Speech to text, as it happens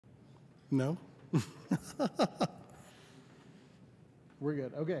No? We're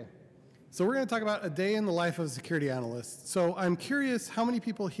good. Okay. So we're going to talk about a day in the life of a security analyst. So I'm curious how many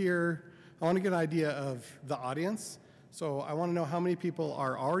people here, I want to get an idea of the audience. So I want to know how many people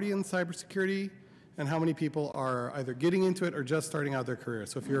are already in cybersecurity and how many people are either getting into it or just starting out their career.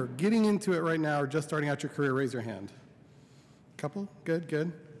 So if you're getting into it right now or just starting out your career, raise your hand. Couple? Good,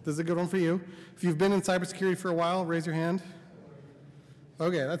 good. This is a good one for you. If you've been in cybersecurity for a while, raise your hand.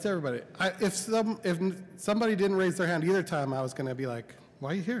 Okay, that's everybody. If somebody didn't raise their hand either time, I was going to be like,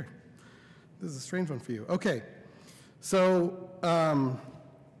 why are you here? This is a strange one for you. Okay, so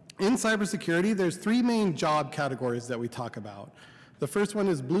in cybersecurity, there's three main job categories that we talk about. The first one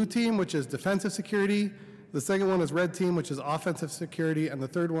is blue team, which is defensive security. The second one is red team, which is offensive security. And the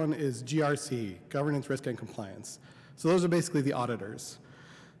third one is GRC, governance, risk, and compliance. So those are basically the auditors.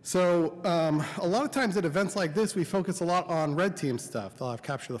 So a lot of times at events like this, we focus a lot on red team stuff. They'll have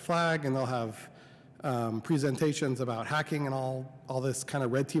capture the flag, and they'll have presentations about hacking and all this kind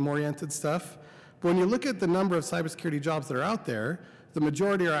of red team oriented stuff. But when you look at the number of cybersecurity jobs that are out there, the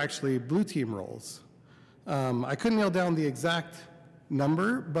majority are actually blue team roles. I couldn't nail down the exact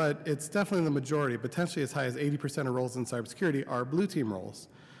number, but it's definitely the majority. Potentially as high as 80% of roles in cybersecurity are blue team roles.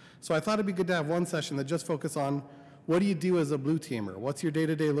 So I thought it'd be good to have one session that just focus on what do you do as a blue teamer? What's your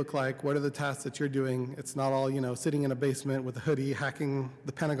day-to-day look like? What are the tasks that you're doing? It's not all, sitting in a basement with a hoodie hacking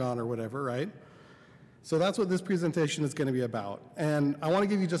the Pentagon or whatever, right? So that's what this presentation is going to be about. And I want to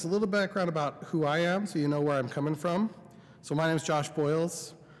give you just a little background about who I am so you know where I'm coming from. So my name is Josh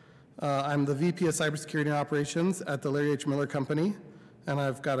Boyles. I'm the VP of Cybersecurity and Operations at the Larry H. Miller Company. And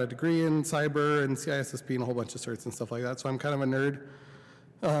I've got a degree in cyber and CISSP and a whole bunch of certs and stuff like that. So I'm kind of a nerd.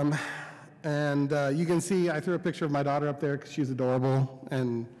 You can see I threw a picture of my daughter up there because she's adorable.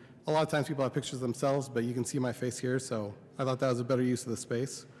 And a lot of times people have pictures of themselves, but you can see my face here. So I thought that was a better use of the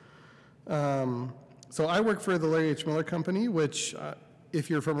space. So I work for the Larry H. Miller Company, which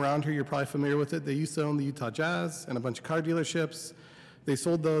if you're from around here, you're probably familiar with it. They used to own the Utah Jazz and a bunch of car dealerships. They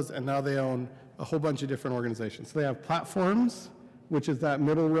sold those, and now they own a whole bunch of different organizations. So they have platforms, which is that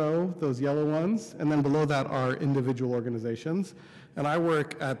middle row, those yellow ones, and then below that are individual organizations. And I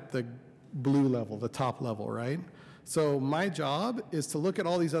work at the blue level, the top level, right? So my job is to look at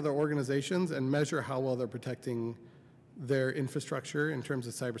all these other organizations and measure how well they're protecting their infrastructure in terms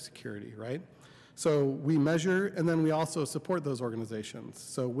of cybersecurity, right? So we measure, and then we also support those organizations.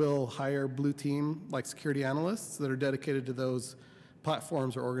 So we'll hire blue team, like security analysts, that are dedicated to those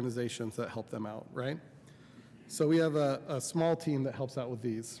platforms or organizations that help them out, right? So we have a small team that helps out with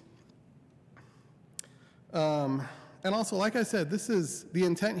these. And also, like I said, the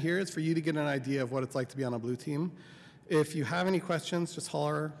intent here is for you to get an idea of what it's like to be on a blue team. If you have any questions, just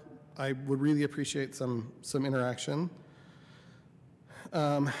holler. I would really appreciate some interaction.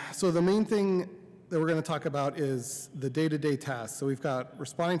 So the main thing that we're going to talk about is the day-to-day tasks. So we've got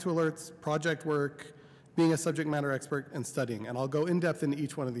responding to alerts, project work, being a subject matter expert, and studying. And I'll go in depth into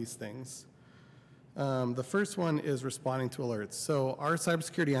each one of these things. The first one is responding to alerts. So our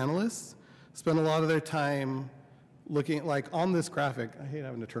cybersecurity analysts spend a lot of their time looking at, like on this graphic, I hate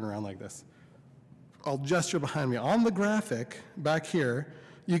having to turn around like this. I'll gesture behind me. On the graphic back here,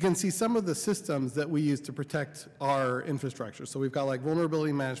 you can see some of the systems that we use to protect our infrastructure. So we've got like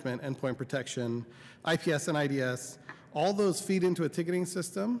vulnerability management, endpoint protection, IPS and IDS. All those feed into a ticketing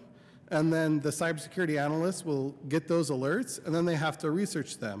system, and then the cybersecurity analysts will get those alerts, and then they have to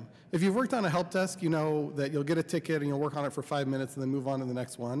research them. If you've worked on a help desk, you know that you'll get a ticket and you'll work on it for 5 minutes and then move on to the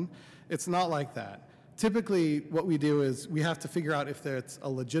next one. It's not like that. Typically, what we do is we have to figure out if it's a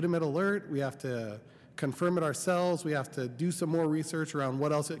legitimate alert. We have to confirm it ourselves. We have to do some more research around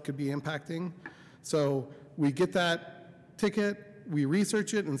what else it could be impacting. So we get that ticket, we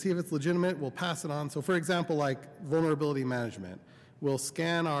research it and see if it's legitimate, we'll pass it on. So for example, like vulnerability management. We'll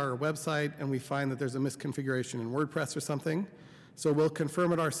scan our website and we find that there's a misconfiguration in WordPress or something. So we'll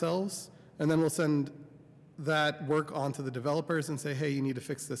confirm it ourselves, and then we'll send that work onto the developers and say, hey, you need to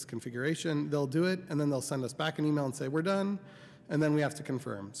fix this configuration. They'll do it, and then they'll send us back an email and say, we're done. And then we have to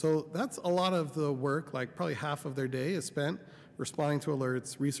confirm. So that's a lot of the work, like probably half of their day is spent responding to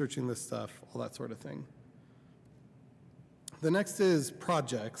alerts, researching this stuff, all that sort of thing. The next is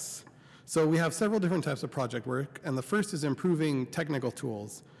projects. So we have several different types of project work, and the first is improving technical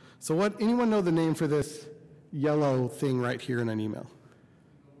tools. So anyone know the name for this yellow thing right here in an email?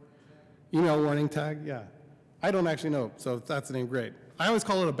 Email warning tag, yeah. I don't actually know, so if that's the name, great. I always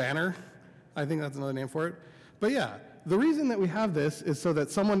call it a banner. I think that's another name for it. But yeah. The reason that we have this is so that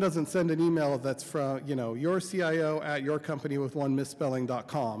someone doesn't send an email that's from, your CIO at your company with one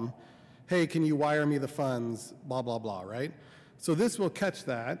misspelling.com. Hey, can you wire me the funds, blah, blah, blah, right? So this will catch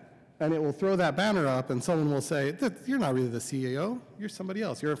that, and it will throw that banner up, and someone will say, you're not really the CEO, you're somebody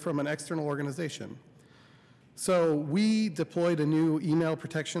else, you're from an external organization. So we deployed a new email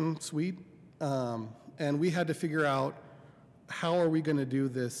protection suite, and we had to figure out, how are we going to do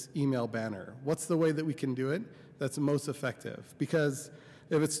this email banner? What's the way that we can do it that's most effective? Because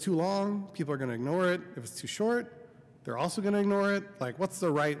if it's too long, people are going to ignore it. If it's too short, they're also going to ignore it. Like, what's the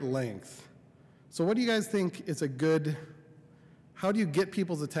right length? So what do you guys think is a good, how do you get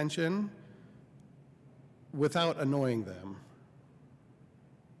people's attention without annoying them?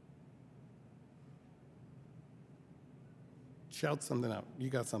 Shout something out. You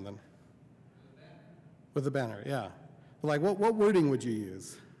got something. With a banner, yeah. Like, what wording would you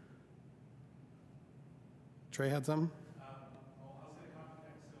use? Trey had some? Well, I'll say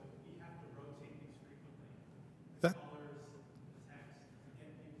context. So we have to rotate these frequently. That, Colors, the text, to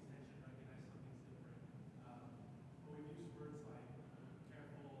get people's attention, recognize something's different. But we've used words like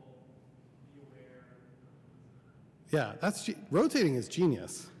careful, be aware. yeah, rotating is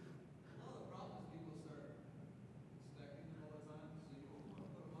genius. A lot of the problem is people start stacking them all the time, so you only want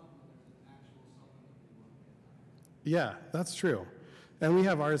to put them up when there's an actual something that people want to get. Yeah, that's true. And we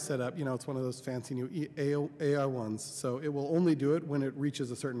have ours set up, it's one of those fancy new AI ones, so it will only do it when it reaches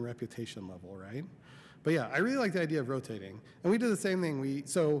a certain reputation level, right? But yeah, I really like the idea of rotating. And we did the same thing.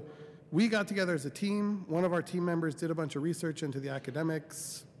 So we got together as a team. One of our team members did a bunch of research into the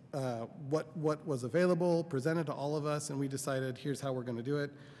academics, what was available, presented to all of us, and we decided, here's how we're going to do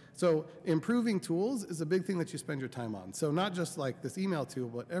it. So improving tools is a big thing that you spend your time on. So not just like this email tool,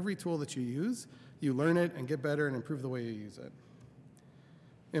 but every tool that you use, you learn it and get better and improve the way you use it.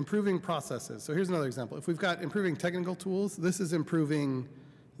 Improving processes. So here's another example. If we've got improving technical tools, this is improving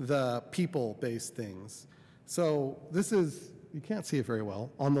the people-based things. So this is, you can't see it very well.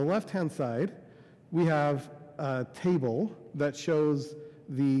 On the left-hand side, we have a table that shows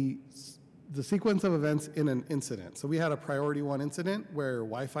the sequence of events in an incident. So we had a priority 1 incident where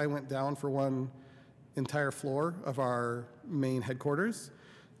Wi-Fi went down for one entire floor of our main headquarters.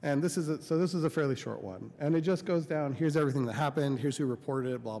 And this is a fairly short one. And it just goes down, here's everything that happened, here's who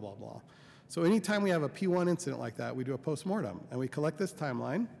reported it, blah, blah, blah. So anytime we have a P1 incident like that, we do a postmortem, and we collect this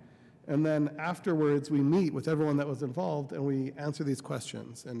timeline, and then afterwards we meet with everyone that was involved, and we answer these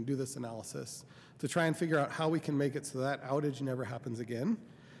questions and do this analysis to try and figure out how we can make it so that outage never happens again.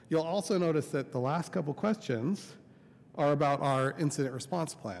 You'll also notice that the last couple questions are about our incident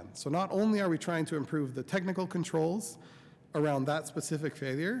response plan. So not only are we trying to improve the technical controls around that specific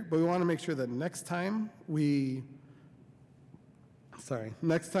failure, but we want to make sure that next time we're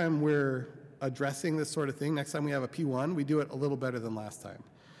addressing this sort of thing, next time we have a P1, we do it a little better than last time.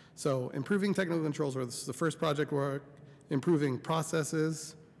 So improving technical controls, this is the first project work, improving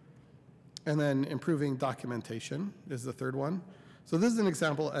processes, and then improving documentation is the third one. So this is an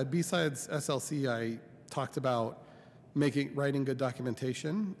example. At Bsides SLC, I talked about writing good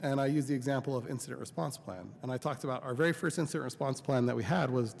documentation, and I used the example of incident response plan. And I talked about our very first incident response plan that we had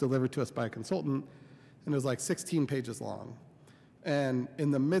was delivered to us by a consultant, and it was like 16 pages long. And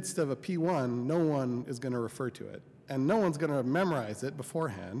in the midst of a P1, no one is going to refer to it, and no one's going to memorize it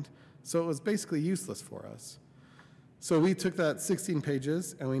beforehand, so it was basically useless for us. So we took that 16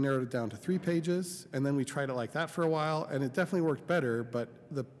 pages, and we narrowed it down to 3 pages, and then we tried it like that for a while, and it definitely worked better, but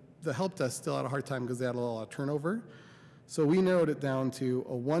the help desk still had a hard time because they had a lot of turnover. So we narrowed it down to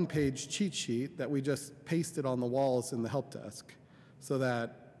a 1-page cheat sheet that we just pasted on the walls in the help desk so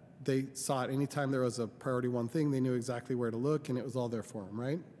that they saw it anytime there was a priority 1 thing, they knew exactly where to look, and it was all there for them,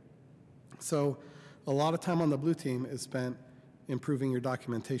 right? So a lot of time on the blue team is spent improving your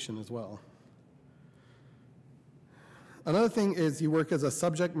documentation as well. Another thing is you work as a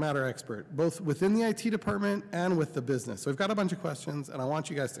subject matter expert, both within the IT department and with the business. So we've got a bunch of questions, and I want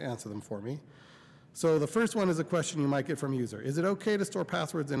you guys to answer them for me. So the first one is a question you might get from a user. Is it okay to store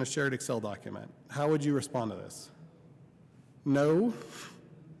passwords in a shared Excel document? How would you respond to this? No?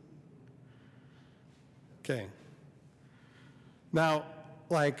 Okay. Now,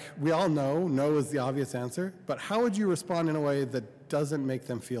 like we all know, no is the obvious answer, but how would you respond in a way that doesn't make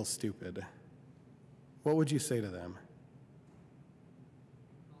them feel stupid? What would you say to them?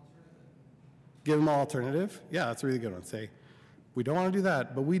 Give them an alternative? Yeah, that's a really good one. Say, we don't want to do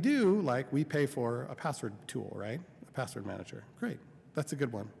that, but we do, like, we pay for a password tool, right? A password manager. Great. That's a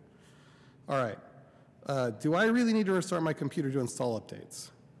good one. All right. Do I really need to restart my computer to install updates?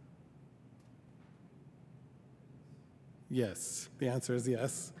 Yes. The answer is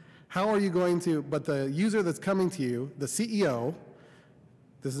yes. How are you going to, but the user that's coming to you, the CEO,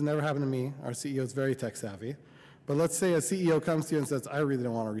 this has never happened to me. Our CEO is very tech savvy. But let's say a CEO comes to you and says, I really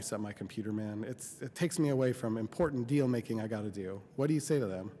don't want to reset my computer, man. It takes me away from important deal making I got to do. What do you say to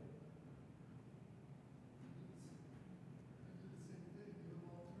them?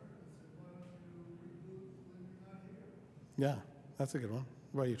 Yeah, that's a good one.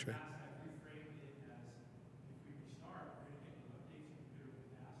 What about you, Trey? I've reframed it as if we restart, we're going to get new updates, you can do it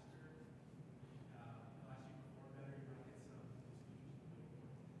faster. It'll actually perform better, you might get some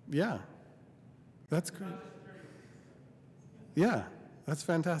features. Yeah, that's great. Yeah, that's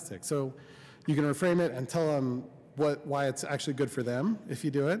fantastic. So you can reframe it and tell them why it's actually good for them if you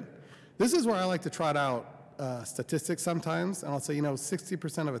do it. This is where I like to trot out statistics sometimes, and I'll say,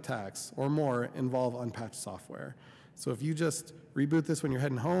 60% of attacks or more involve unpatched software. So if you just reboot this when you're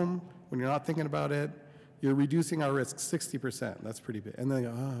heading home, when you're not thinking about it, you're reducing our risk 60%. That's pretty big. And then they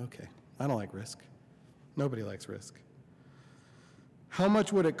go, oh, okay, I don't like risk. Nobody likes risk. How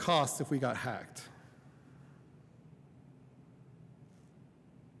much would it cost if we got hacked?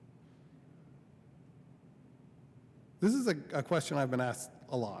 This is a question I've been asked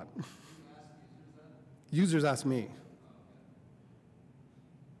a lot. Users ask me.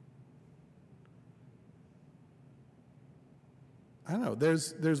 I don't know.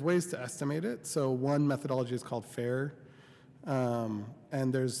 There's ways to estimate it. So one methodology is called FAIR,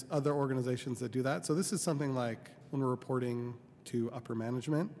 and there's other organizations that do that. So this is something like when we're reporting to upper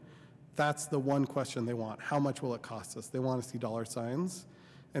management, that's the one question they want. How much will it cost us? They want to see dollar signs.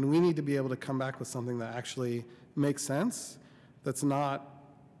 And we need to be able to come back with something that actually makes sense, that's not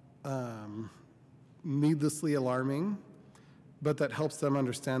needlessly alarming, but that helps them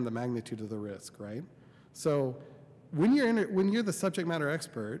understand the magnitude of the risk, right? So when you're the subject matter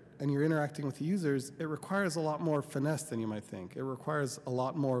expert and you're interacting with the users, it requires a lot more finesse than you might think. It requires a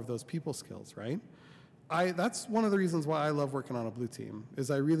lot more of those people skills, right? That's one of the reasons why I love working on a blue team, is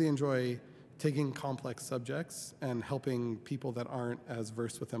I really enjoy taking complex subjects and helping people that aren't as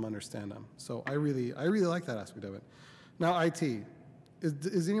versed with them understand them. So I really like that aspect of it. Now, IT.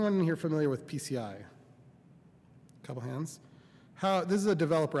 Is anyone in here familiar with PCI? Couple hands. This is a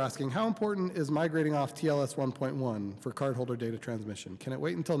developer asking, how important is migrating off TLS 1.1 for cardholder data transmission? Can it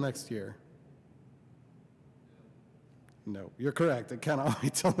wait until next year? No, you're correct. It cannot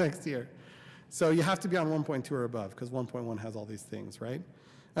wait till next year. So you have to be on 1.2 or above, because 1.1 has all these things, right?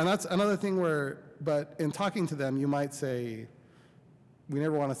 And that's another thing but in talking to them, you might say, we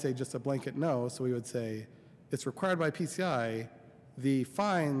never want to say just a blanket no, so we would say, it's required by PCI, the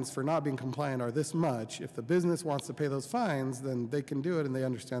fines for not being compliant are this much. If the business wants to pay those fines, then they can do it and they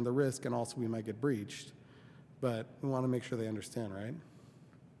understand the risk, and also we might get breached. But we want to make sure they understand, right?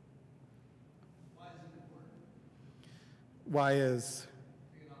 Why is it important? Why is?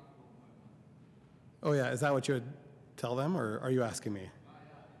 Oh yeah, is that what you would tell them, or are you asking me?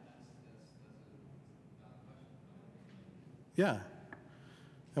 Yeah.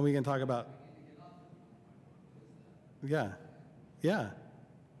 And we can talk about. Yeah. Yeah.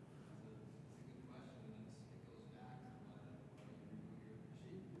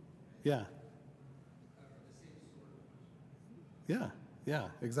 Yeah. Yeah. Yeah,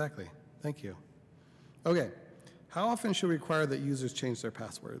 exactly. Thank you. Okay. How often should we require that users change their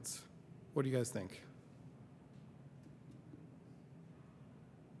passwords? What do you guys think?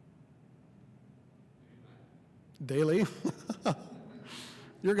 Daily?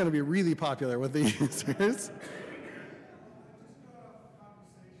 You're going to be really popular with the users.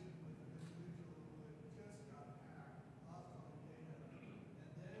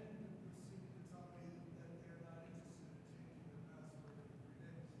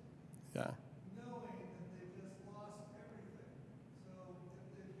 Yeah. Knowing that they just lost everything. So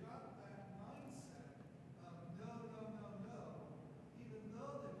if they've got that mindset of no, even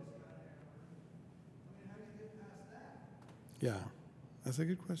though they just got hammered, I mean, how do you get past that? Yeah, that's a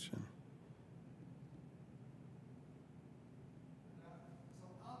good question.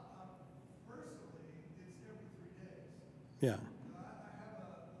 So personally, it's every 3 days. Yeah. I have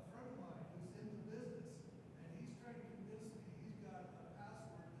a friend of mine who's in the business, and he's trying to convince me he's got a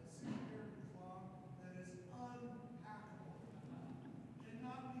password that's 6 characters long that is unhackable and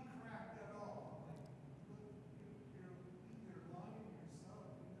not be cracked at all. Like, you're either lying to yourself,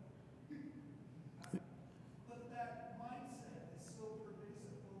 but that mindset is so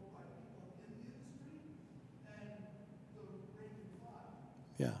pervasive both by people in the industry and the rank and file.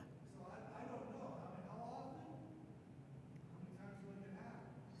 Yeah. So I don't know. I mean, how often? How many times do I get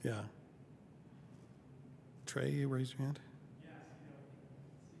hacked? Yeah. Trey, you raised your hand? Yes, it's interesting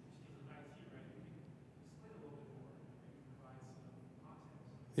with IT, right? You can explain a little bit more, maybe provide some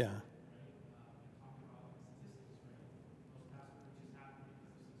context, Yeah. right? And talk about like statistics, right? Those password breaches happen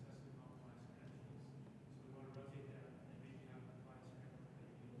because of successfully compromised credentials. So we want to rotate them and maybe have a compliance framework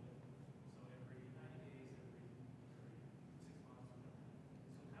that you deal with. So every 90 days, every 6 months, whatever.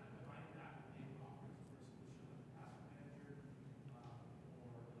 So kind of combining that with maybe offering some sort of solution like a password manager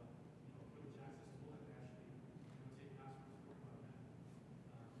or privileged access tool that can actually rotate passwords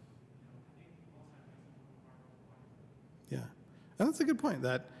And that's a good point,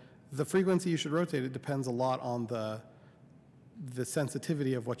 that the frequency you should rotate it depends a lot on the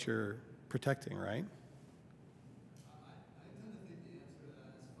sensitivity of what you're protecting, right? I tend to think the answer to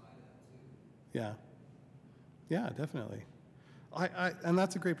that is FIDAP too. Yeah. Yeah, definitely. And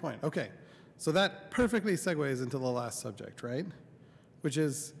that's a great point. Okay, so that perfectly segues into the last subject, right? Which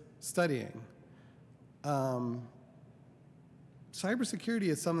is studying. Cybersecurity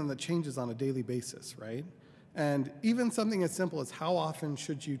is something that changes on a daily basis, right? And even something as simple as how often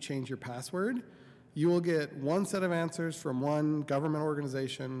should you change your password, you will get one set of answers from one government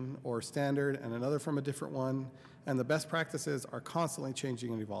organization or standard and another from a different one, and the best practices are constantly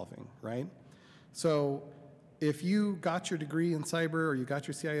changing and evolving, right? So if you got your degree in cyber or you got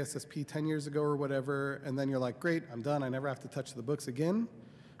your CISSP 10 years ago or whatever, and then you're like, great, I'm done, I never have to touch the books again,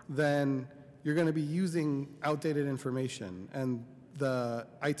 then you're going to be using outdated information. And the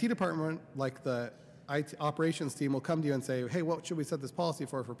IT department, like the IT operations team, will come to you and say, hey, what should we set this policy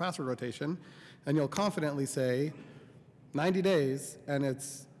for password rotation? And you'll confidently say 90 days, and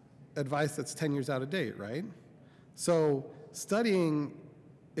it's advice that's 10 years out of date, right? So studying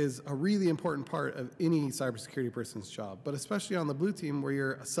is a really important part of any cybersecurity person's job, but especially on the blue team where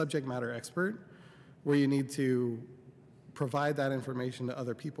you're a subject matter expert, where you need to provide that information to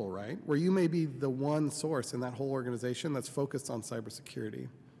other people, right? Where you may be the one source in that whole organization that's focused on cybersecurity.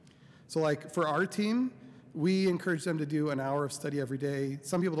 So like for our team, we encourage them to do an hour of study every day.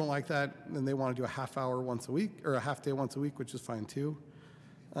 Some people don't like that, and they want to do a half hour once a week, or a half day once a week, which is fine too.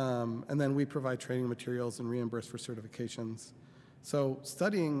 And then we provide training materials and reimburse for certifications. So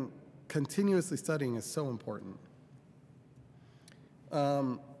continuously studying is so important.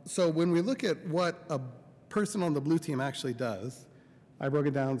 So when we look at what a person on the blue team actually does, I broke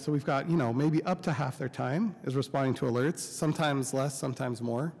it down. So we've got, maybe up to half their time is responding to alerts, sometimes less, sometimes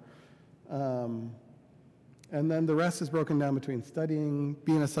more. And then the rest is broken down between studying,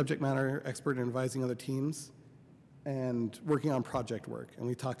 being a subject matter expert and advising other teams, and working on project work. And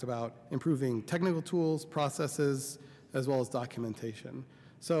we talked about improving technical tools, processes, as well as documentation.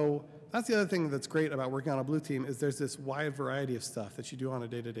 So that's the other thing that's great about working on a blue team is there's this wide variety of stuff that you do on a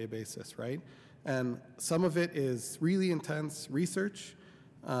day-to-day basis, right? And some of it is really intense research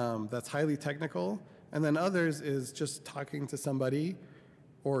that's highly technical, and then others is just talking to somebody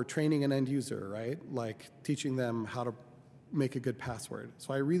or training an end user, right? Like teaching them how to make a good password.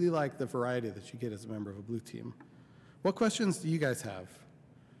 So I really like the variety that you get as a member of a blue team. What questions do you guys have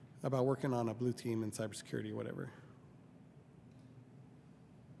about working on a blue team in cybersecurity or whatever?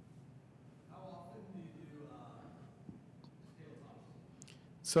 How often do you do tabletops?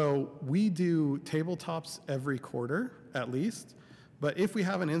 So we do tabletops every quarter, at least. But if we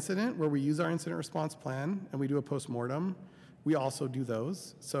have an incident where we use our incident response plan and we do a postmortem, we also do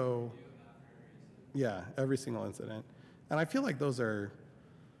those. So yeah, every single incident. And I feel like those are,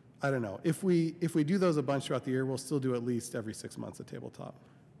 I don't know, if we do those a bunch throughout the year, we'll still do at least every 6 months a tabletop.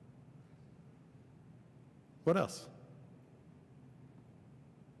 What else?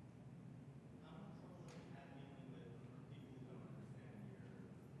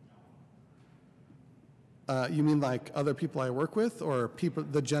 You mean like other people I work with or people,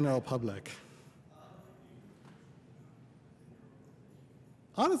 the general public?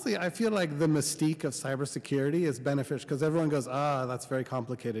 Honestly, I feel like the mystique of cybersecurity is beneficial because everyone goes, that's very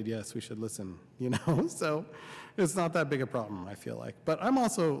complicated. Yes, we should listen, So it's not that big a problem, I feel like. But I'm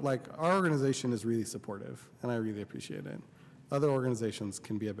also like, our organization is really supportive and I really appreciate it. Other organizations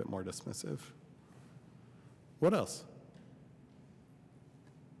can be a bit more dismissive. What else?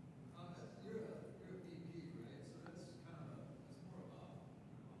 You're a VP, right? So that's more about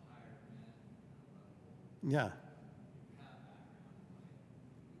a higher command level. Yeah.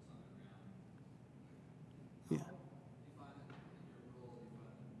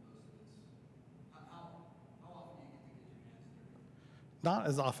 Not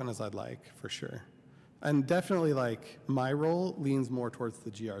as often as I'd like, for sure. And definitely, like, my role leans more towards the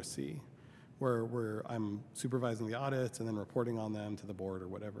GRC, where I'm supervising the audits and then reporting on them to the board or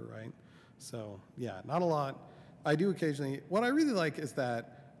whatever, right? So, yeah, not a lot. I do occasionally, what I really like is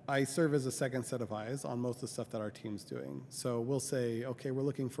that I serve as a second set of eyes on most of the stuff that our team's doing. So we'll say, okay, we're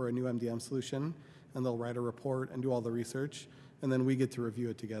looking for a new MDM solution, and they'll write a report and do all the research, and then we get to review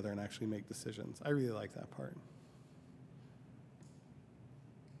it together and actually make decisions. I really like that part.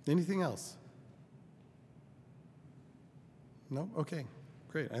 Anything else? No? Okay,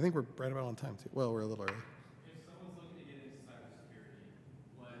 great. I think we're right about on time, too. Well, we're a little early. If someone's looking to get into cybersecurity,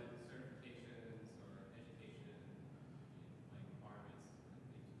 what certifications or education, requirements,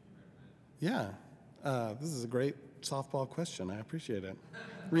 things would you recommend? Yeah, this is a great softball question. I appreciate it.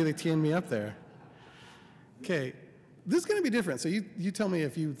 Really teeing me up there. Okay, This is going to be different. So you tell me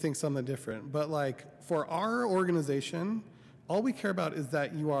if you think something different. But like for our organization, all we care about is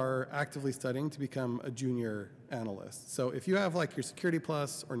that you are actively studying to become a junior analyst. So if you have like your Security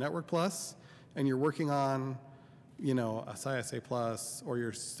Plus or Network Plus, and you're working on, you know, a CISA Plus, or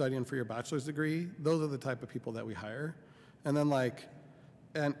you're studying for your bachelor's degree, those are the type of people that we hire. And then like,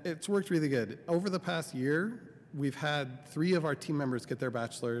 and it's worked really good. Over the past year, we've had 3 of our team members get their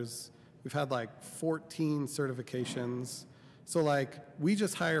bachelor's. We've had like 14 certifications. So like, we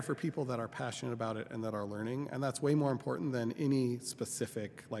just hire for people that are passionate about it and that are learning, and that's way more important than any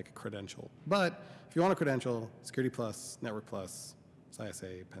specific like credential. But if you want a credential, Security Plus, Network Plus,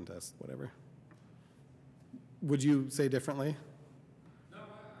 CISA, Pen Test, whatever. Would you say differently? No, I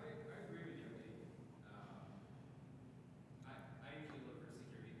agree with you. I usually look for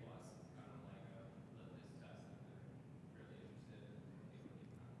Security Plus, kind of like a litmus test that they're really interested in,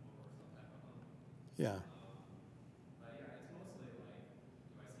 or some type of them. Yeah. But yeah, it's mostly like,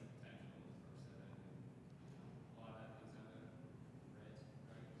 do I see potential in this person? And a lot of that comes down to grit,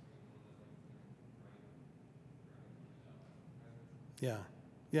 right? Yeah.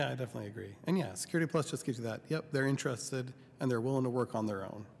 Yeah, I definitely agree. And yeah, Security Plus just gives you that. Yep, they're interested and they're willing to work on their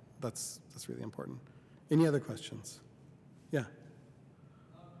own. That's really important. Any other questions? Yeah. Just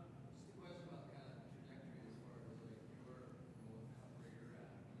a question about kind of trajectory as far as like your, where you're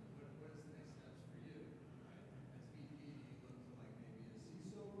at. What is the next steps for you? Right? As VP, do you look to like maybe a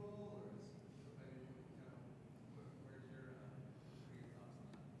CISO role, or is maybe kind of where's your thoughts on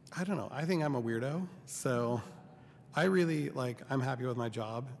that? I don't know. I think I'm a weirdo. So I really I'm happy with my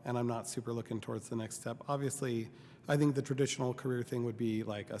job and I'm not super looking towards the next step. Obviously, I think the traditional career thing would be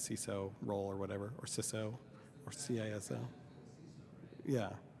like a CISO role or whatever, or CISO or CISO. Yeah. There's a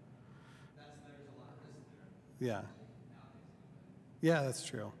lot of risk there. Yeah. Nowadays, Yeah, that's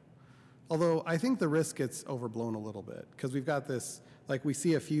true. Although I think the risk gets overblown a little bit because we've got this, like we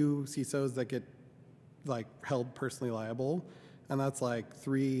see a few CISOs that get like held personally liable, and that's like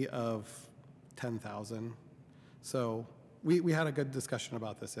 3 of 10,000. So we had a good discussion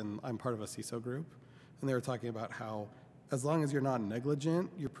about this, and I'm part of a CISO group, and they were talking about how as long as you're not negligent,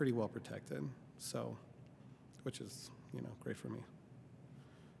 you're pretty well protected. So, which is, you know, great for me.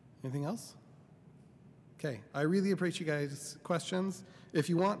 Anything else? Okay, I really appreciate you guys' questions. If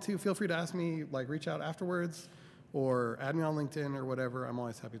you want to, feel free to ask me, like reach out afterwards, or add me on LinkedIn or whatever. I'm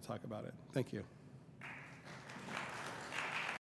always happy to talk about it. Thank you.